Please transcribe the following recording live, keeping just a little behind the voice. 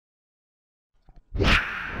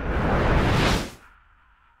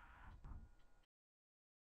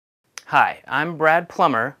Hi, I'm Brad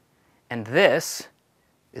Plummer, and this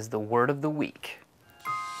is the Word of the Week.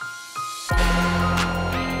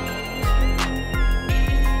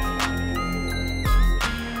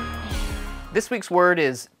 This week's word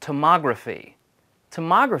is tomography.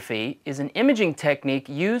 Tomography is an imaging technique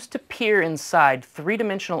used to peer inside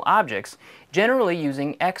three-dimensional objects, generally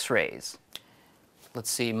using X-rays. Let's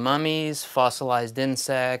see, mummies, fossilized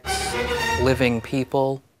insects, living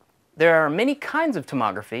people. There are many kinds of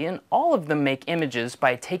tomography, and all of them make images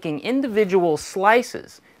by taking individual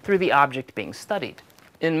slices through the object being studied.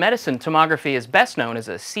 In medicine, tomography is best known as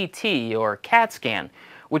a CT or CAT scan,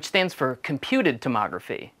 which stands for computed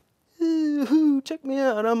tomography. Ooh, check me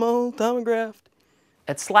out, I'm all tomographed.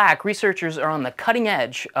 At SLAC, researchers are on the cutting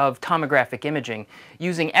edge of tomographic imaging,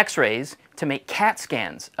 using X-rays to make CAT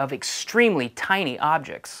scans of extremely tiny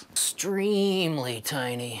objects. Extremely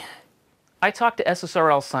tiny. I talked to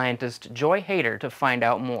SSRL scientist Joy Hader to find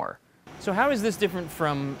out more. So how is this different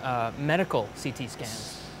from medical CT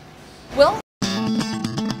scans? Well,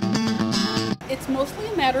 it's mostly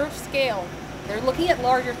a matter of scale. They're looking at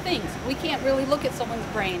larger things. We can't really look at someone's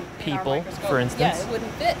brain in our microscope. For instance? Yeah, it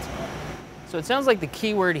wouldn't fit. So it sounds like the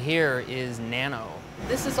key word here is nano.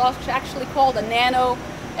 This is actually called a nano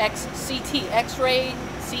X-CT, X-ray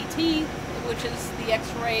CT, which is the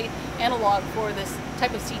X-ray analog for this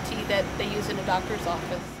type of CT that they use in a doctor's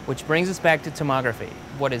office. Which brings us back to tomography.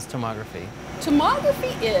 What is tomography?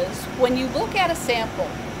 Tomography is when you look at a sample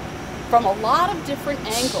from a lot of different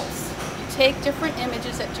angles. You take different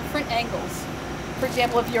images at different angles. For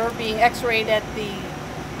example, if you're being X-rayed at the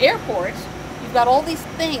airport, you've got all these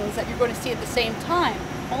things that you're going to see at the same time.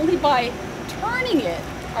 Only by turning it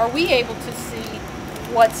are we able to see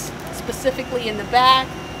what's specifically in the back,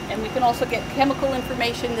 and we can also get chemical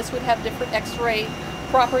information. This would have different X-ray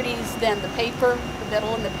properties than the paper. The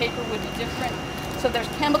metal in the paper would be different. So there's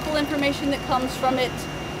chemical information that comes from it,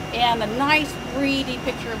 and a nice 3D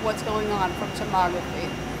picture of what's going on from tomography.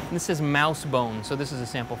 This is mouse bone, so this is a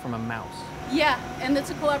sample from a mouse. Yeah, and it's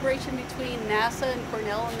a collaboration between NASA and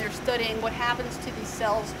Cornell, and they're studying what happens to these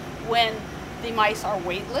cells when the mice are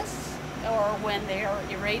weightless, or when they are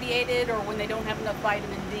irradiated, or when they don't have enough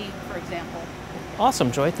vitamin D, for example.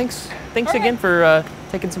 Awesome, Joy. Thanks right. again for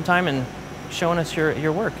taking some time and showing us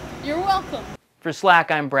your work. You're welcome. For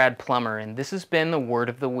SLAC, I'm Brad Plummer, and this has been the Word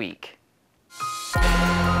of the Week.